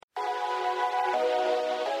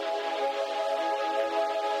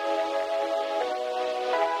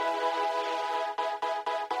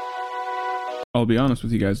I'll be honest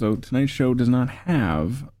with you guys though, tonight's show does not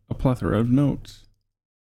have a plethora of notes.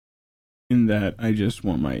 In that I just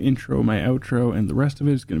want my intro, my outro, and the rest of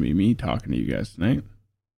it is going to be me talking to you guys tonight.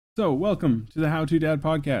 So, welcome to the How To Dad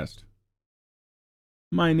podcast.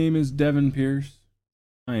 My name is Devin Pierce.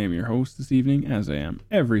 I am your host this evening, as I am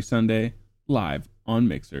every Sunday, live on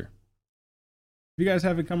Mixer. If you guys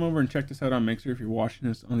haven't come over and checked us out on Mixer, if you're watching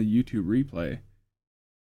this on the YouTube replay,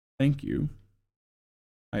 thank you.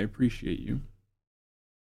 I appreciate you.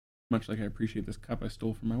 Much like I appreciate this cup I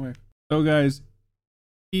stole from my wife. So guys,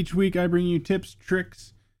 each week I bring you tips,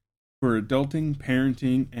 tricks for adulting,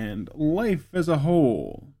 parenting, and life as a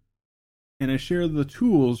whole. And I share the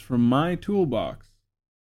tools from my toolbox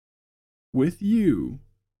with you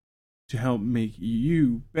to help make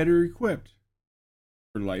you better equipped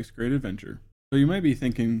for life's great adventure. So you might be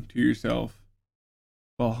thinking to yourself,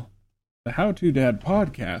 well, the How To Dad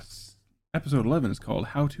podcast, episode 11 is called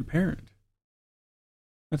How To Parent.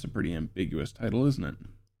 That's a pretty ambiguous title, isn't it?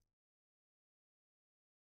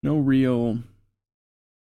 No real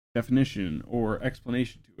definition or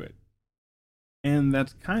explanation to it. And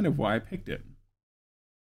that's kind of why I picked it.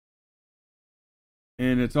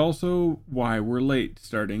 And it's also why we're late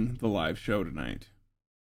starting the live show tonight.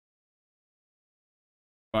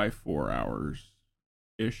 By 4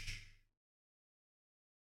 hours-ish.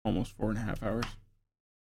 Almost 4.5 hours.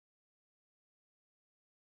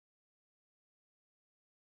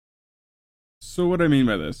 So what I mean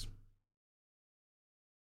by this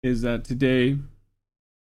is that today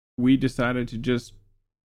we decided to just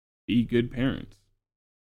be good parents.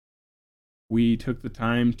 We took the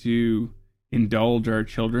time to indulge our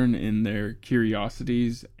children in their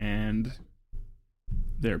curiosities and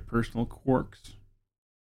their personal quirks.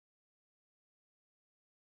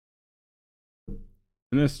 And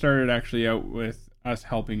this started actually out with us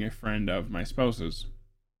helping a friend of my spouse's,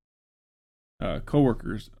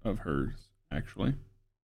 co-workers of hers, actually,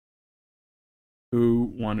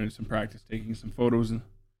 who wanted some practice taking some photos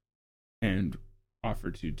and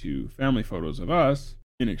offered to do family photos of us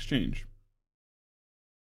in exchange.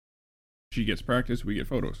 She gets practice, we get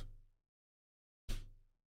photos.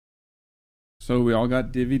 So we all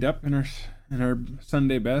got divvied up in our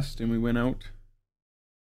Sunday best, and we went out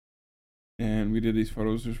and we did these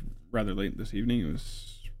photos. It was rather late this evening. It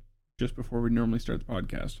was just before we normally start the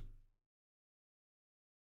podcast.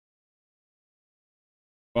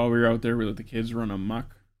 While we were out there, we let the kids run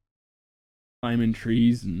amok, climbing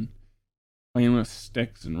trees and playing with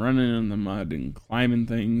sticks and running in the mud and climbing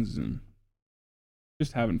things and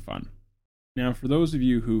just having fun. Now, for those of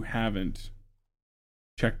you who haven't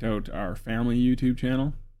checked out our family YouTube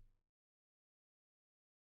channel,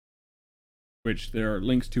 which there are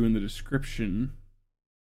links to in the description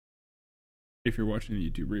if you're watching the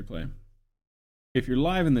YouTube replay. If you're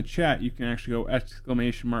live in the chat, you can actually go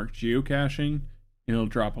 !geocaching, and it'll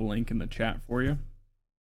drop a link in the chat for you.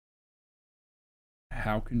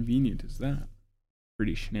 How convenient is that?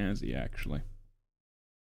 Pretty snazzy, actually.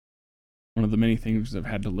 One of the many things I've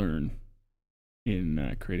had to learn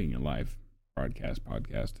in creating a live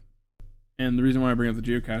podcast. And the reason why I bring up the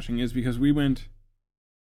geocaching is because we went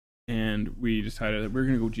and we decided that we're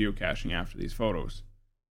going to go geocaching after these photos.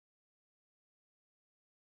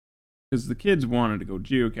 Because the kids wanted to go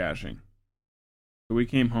geocaching. So we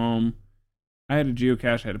came home. I had a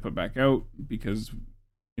geocache I had to put back out because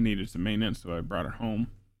it needed some maintenance, so I brought it home.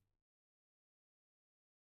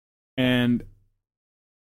 And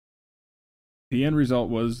the end result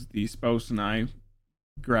was the spouse and I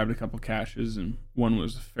grabbed a couple caches, and one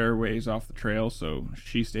was a fair ways off the trail, so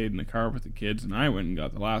she stayed in the car with the kids, and I went and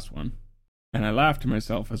got the last one. And I laughed to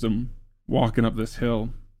myself as I'm walking up this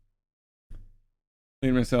hill,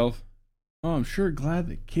 thinking to myself, oh, I'm sure glad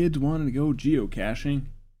the kids wanted to go geocaching.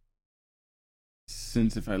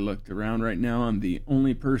 Since if I looked around right now, I'm the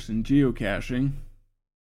only person geocaching.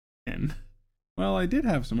 And, well, I did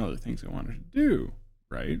have some other things I wanted to do,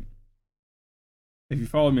 right? If you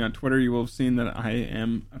follow me on Twitter, you will have seen that I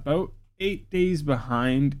am about 8 days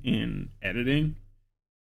behind in editing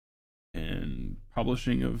and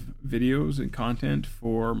publishing of videos and content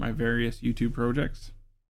for my various YouTube projects.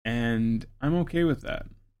 And I'm okay with that.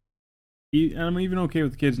 I'm even okay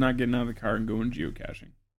with the kids not getting out of the car and going geocaching.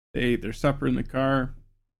 They ate their supper in the car.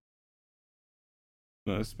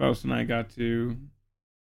 The spouse and I got to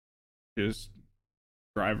just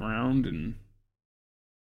drive around and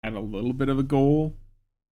had a little bit of a goal,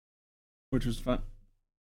 which was fun.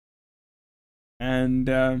 And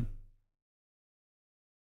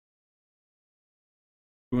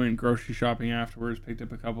we went grocery shopping afterwards, picked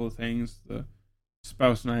up a couple of things. The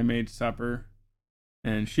spouse and I made supper,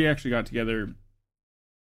 and she actually got together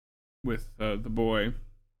with the boy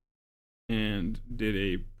and did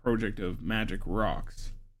a project of magic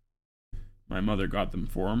rocks. My mother got them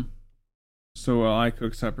for him. So while I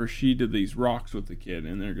cooked supper, she did these rocks with the kid,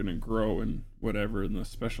 and they're going to grow in whatever, in the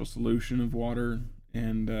special solution of water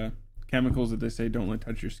and chemicals that they say don't let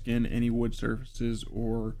touch your skin, any wood surfaces,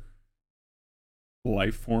 or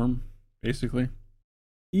life form, basically.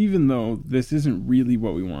 Even though this isn't really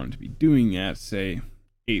what we wanted to be doing at, say,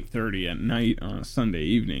 8:30 at night on a Sunday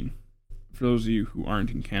evening. For those of you who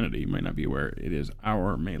aren't in Canada, you might not be aware, it is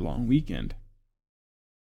our May long weekend.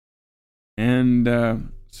 And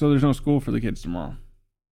so there's no school for the kids tomorrow.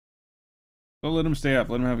 So let them stay up,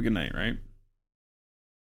 let them have a good night, right?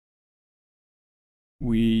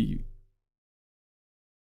 We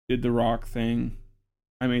did the rock thing.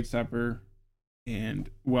 I made supper. And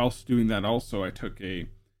whilst doing that also, I took a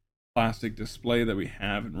plastic display that we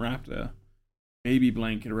have and wrapped a baby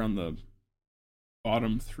blanket around the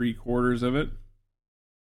bottom 3/4 of it.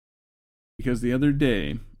 Because the other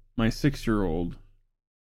day, my 6-year-old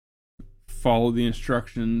followed the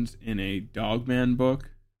instructions in a Dogman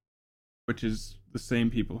book, which is the same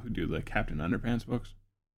people who do the Captain Underpants books.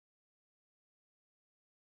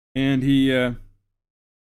 And he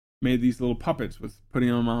made these little puppets with putting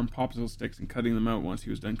them on popsicle sticks and cutting them out once he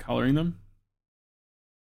was done coloring them.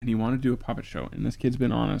 And he wanted to do a puppet show. And this kid's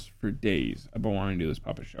been on us for days about wanting to do this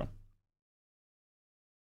puppet show.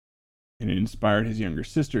 And it inspired his younger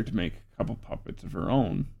sister to make a couple puppets of her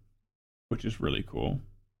own, which is really cool.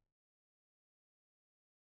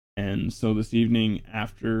 And so this evening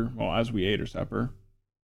as we ate our supper,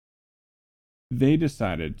 they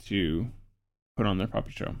decided to put on their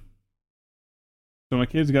puppet show. So my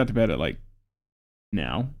kids got to bed at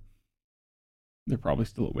now. They're probably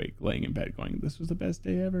still awake, laying in bed going, this was the best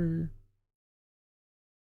day ever.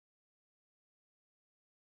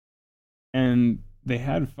 And they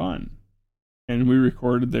had fun. And we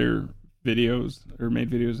recorded their videos, or made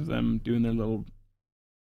videos of them doing their little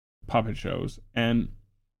puppet shows. And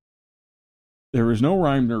there was no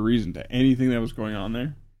rhyme nor reason to anything that was going on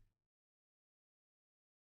there.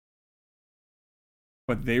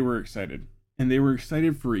 But they were excited. And they were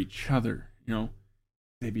excited for each other,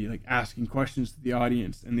 They'd be asking questions to the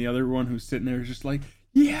audience, and the other one who's sitting there is just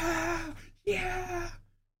yeah.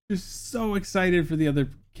 Just so excited for the other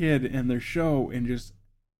kid and their show, and just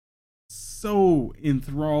so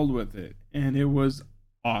enthralled with it. And it was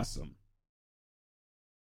awesome.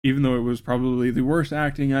 Even though it was probably the worst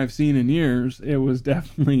acting I've seen in years, it was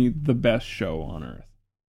definitely the best show on earth.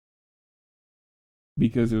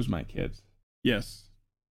 Because it was my kids. Yes.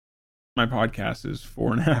 My podcast is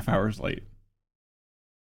 4.5 hours late.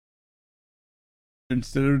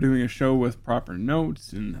 Instead of doing a show with proper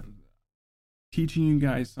notes and teaching you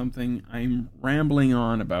guys something, I'm rambling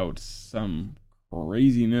on about some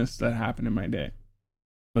craziness that happened in my day.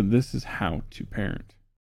 But this is how to parent.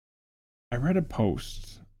 I read a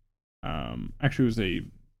post. Actually, it was a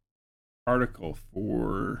article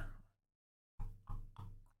for,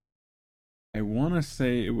 I want to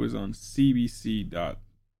say it was on cbc.ca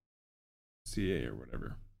or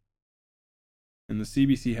whatever. And the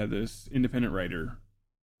CBC had this independent writer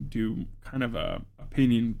do kind of a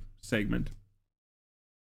opinion segment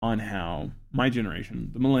on how my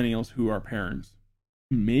generation, the millennials who are parents,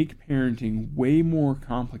 make parenting way more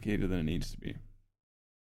complicated than it needs to be.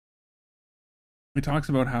 It talks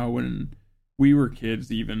about how when we were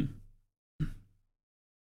kids even,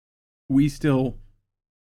 we still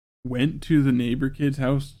went to the neighbor kid's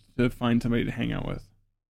house to find somebody to hang out with.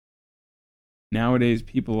 Nowadays,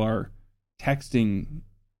 people are texting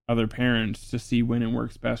other parents to see when it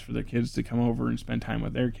works best for their kids to come over and spend time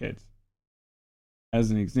with their kids.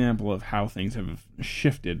 As an example of how things have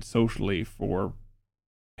shifted socially for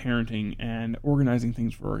parenting and organizing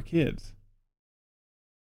things for our kids.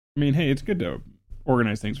 I mean, hey, it's good to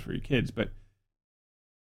organize things for your kids, but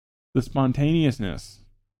the spontaneousness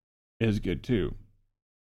is good too.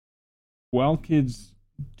 While kids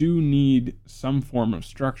do need some form of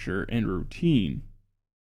structure and routine,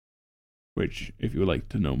 which, if you would like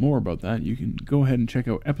to know more about that, you can go ahead and check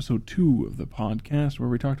out episode 2 of the podcast where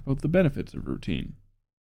we talked about the benefits of routine.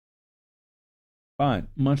 But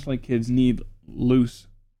much like kids need loose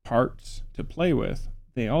parts to play with,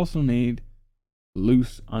 they also need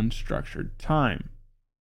loose, unstructured time.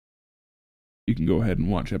 You can go ahead and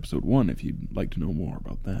watch episode 1 if you'd like to know more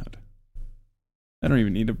about that. I don't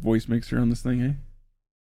even need a voice mixer on this thing, eh?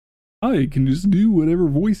 I can just do whatever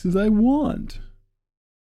voices I want.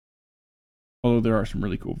 Although there are some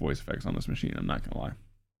really cool voice effects on this machine, I'm not going to lie.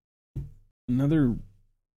 Another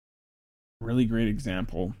really great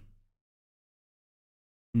example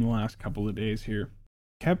in the last couple of days here.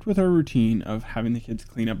 kept with our routine of having the kids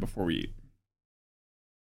clean up before we eat.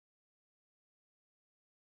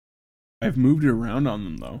 I've moved it around on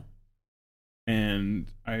them though.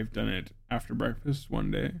 And I've done it after breakfast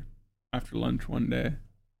one day, after lunch one day,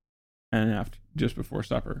 and after just before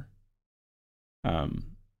supper.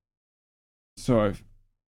 So I've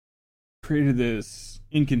created this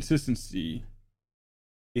inconsistency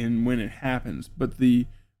in when it happens, but the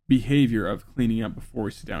behavior of cleaning up before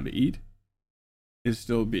we sit down to eat is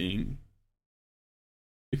still being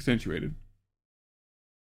accentuated.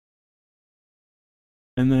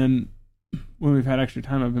 And then when we've had extra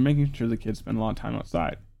time, I've been making sure the kids spend a lot of time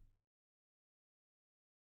outside.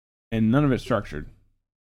 And none of it structured.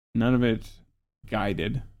 None of it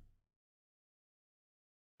guided.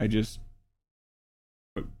 I just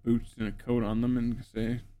put boots and a coat on them and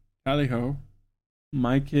say, tally ho.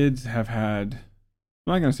 My kids have had,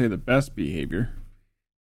 I'm not going to say the best behavior.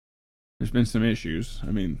 There's been some issues.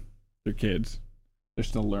 I mean, they're kids. They're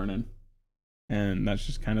still learning. And that's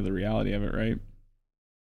just kind of the reality of it, right?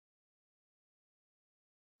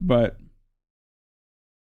 But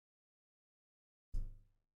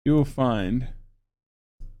you'll find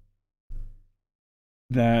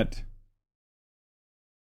that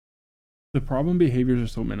the problem behaviors are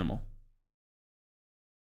so minimal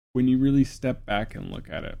when you really step back and look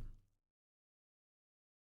at it.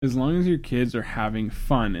 As long as your kids are having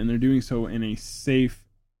fun and they're doing so in a safe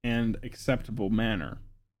and acceptable manner,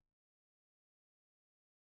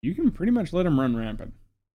 you can pretty much let them run rampant.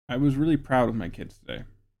 I was really proud of my kids today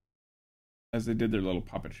as they did their little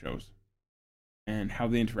puppet shows and how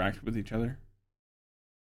they interacted with each other.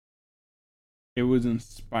 It was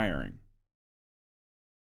inspiring.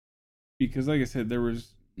 Because like I said, there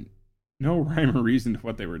was no rhyme or reason to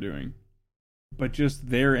what they were doing. But just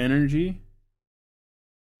their energy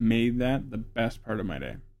made that the best part of my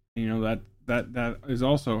day. You know, that is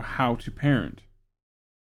also how to parent.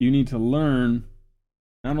 You need to learn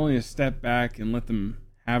not only to step back and let them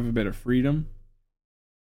have a bit of freedom,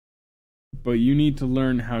 but you need to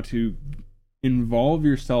learn how to involve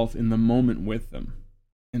yourself in the moment with them.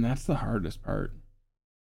 And that's the hardest part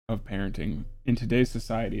of parenting in today's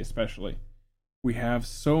society, especially. We have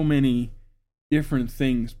so many different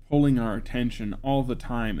things pulling our attention all the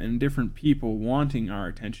time and different people wanting our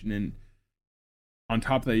attention. And on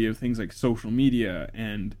top of that, you have things like social media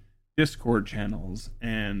and Discord channels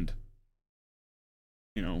and,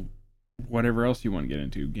 you know, whatever else you want to get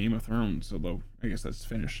into. Game of Thrones, although I guess that's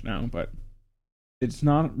finished now. But it's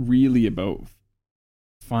not really about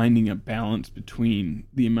finding a balance between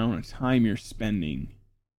the amount of time you're spending.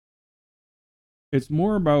 It's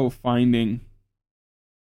more about finding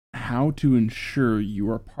how to ensure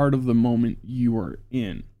you are part of the moment you are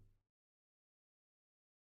in.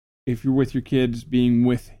 If you're with your kids, being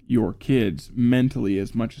with your kids mentally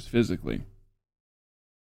as much as physically.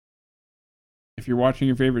 If you're watching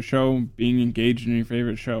your favorite show, being engaged in your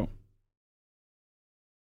favorite show.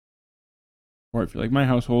 Or if you're like my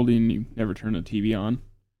household and you never turn the TV on,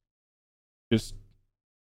 just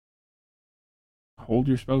hold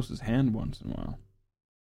your spouse's hand once in a while.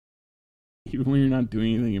 Even when you're not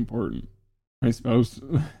doing anything important. My spouse,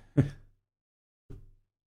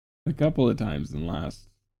 a couple of times in the last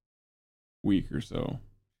week or so,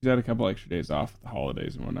 she's had a couple extra days off with the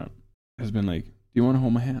holidays and whatnot, has been like, do you want to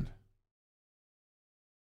hold my hand?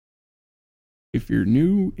 If you're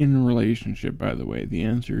new in a relationship, by the way, the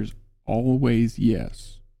answer is always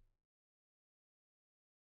yes.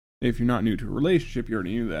 If you're not new to a relationship, you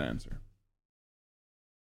already knew that answer.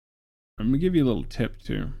 I'm going to give you a little tip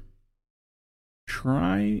too.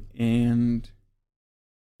 Try and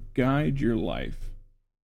guide your life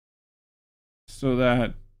so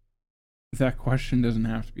that that question doesn't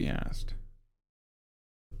have to be asked.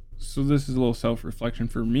 So this is a little self-reflection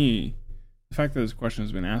for me. The fact that this question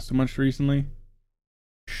has been asked so much recently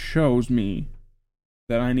shows me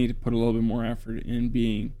that I need to put a little bit more effort in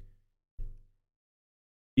being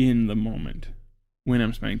in the moment when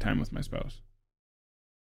I'm spending time with my spouse.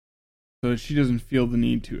 So that she doesn't feel the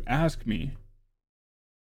need to ask me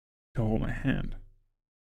to hold my hand,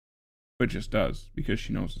 but just does because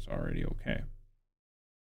she knows it's already okay.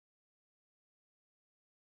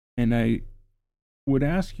 And I would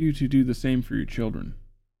ask you to do the same for your children.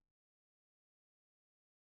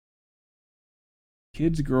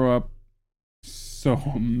 Kids grow up so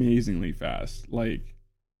amazingly fast. Like,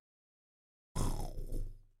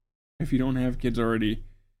 if you don't have kids already,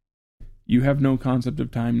 you have no concept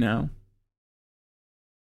of time now.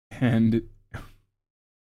 And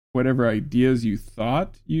whatever ideas you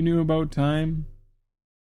thought you knew about time,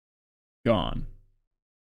 gone.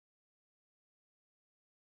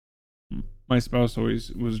 my spouse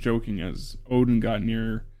always was joking as Odin got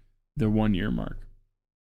near the 1 year mark.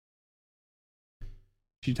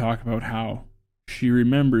 She talked about how she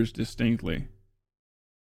remembers distinctly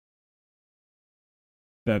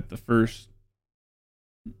that the first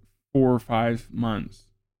 4 or 5 months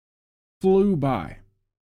flew by.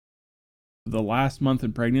 The last month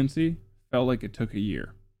in pregnancy felt like it took a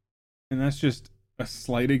year. And that's just a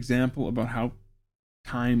slight example about how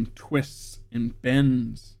time twists and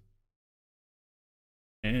bends.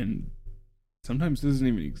 And sometimes doesn't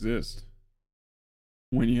even exist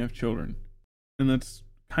when you have children. And that's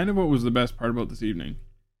kind of what was the best part about this evening.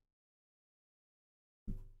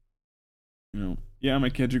 Yeah,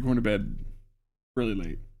 my kids are going to bed really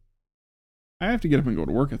late. I have to get up and go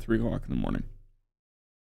to work at 3 o'clock in the morning.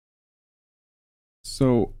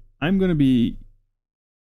 So I'm going to be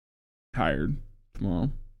tired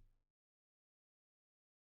tomorrow.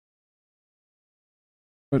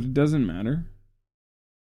 But it doesn't matter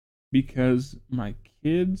because my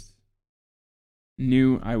kids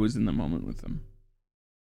knew I was in the moment with them.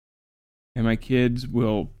 And my kids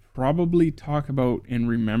will probably talk about and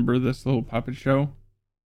remember this little puppet show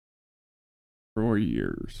for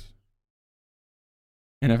years.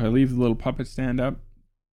 And if I leave the little puppet stand up,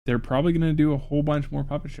 they're probably going to do a whole bunch more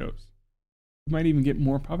puppet shows. We might even get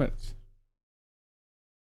more puppets.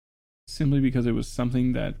 Simply because it was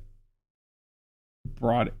something that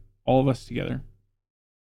brought all of us together.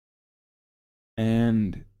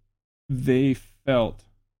 And they felt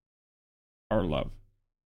our love.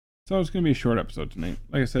 So it's going to be a short episode tonight.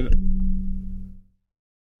 Like I said,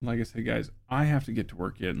 guys, I have to get to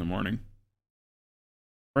work yet in the morning.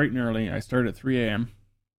 Bright and early. I start at 3 a.m.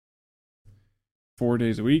 4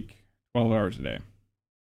 days a week, 12 hours a day.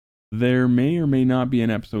 There may or may not be an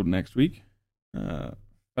episode next week.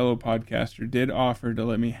 Fellow podcaster did offer to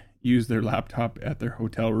let me use their laptop at their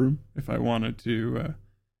hotel room if I wanted to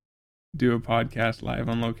do a podcast live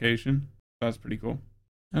on location. That's pretty cool.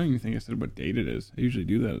 I don't even think I said what date it is. I usually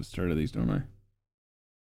do that at the start of these, don't I?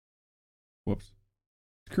 Whoops.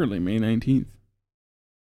 It's currently May 19th,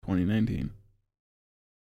 2019.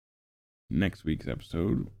 Next week's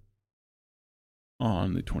episode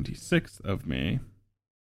on the 26th of May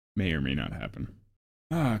may or may not happen.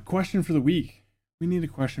 Question for the week. We need a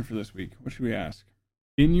question for this week. What should we ask?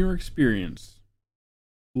 In your experience,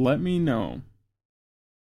 let me know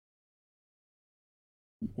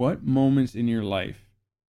what moments in your life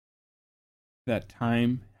that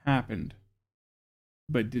time happened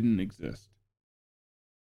but didn't exist.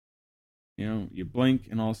 You blink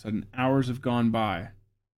and all of a sudden hours have gone by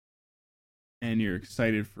and you're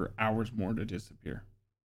excited for hours more to disappear.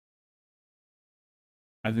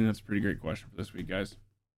 I think that's a pretty great question for this week, guys.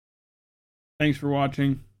 Thanks for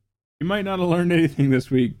watching. You might not have learned anything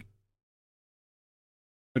this week,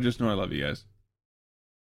 but just know I love you guys.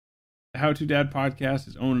 The How To Dad podcast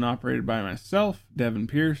is owned and operated by myself, Devin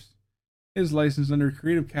Pierce. It is licensed under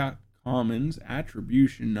Creative Commons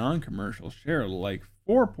Attribution Non-Commercial Share Alike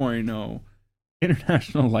 4.0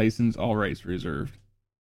 International License, all rights reserved.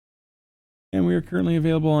 And we are currently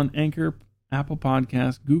available on Anchor, Apple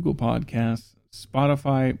Podcasts, Google Podcasts,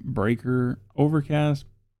 Spotify, Breaker, Overcast,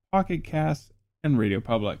 Pocket Casts, and Radio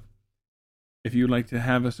Public. If you'd like to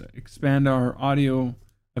have us expand our audio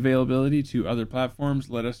availability to other platforms,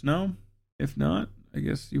 let us know. If not, I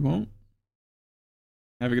guess you won't.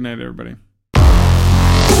 Have a good night, everybody.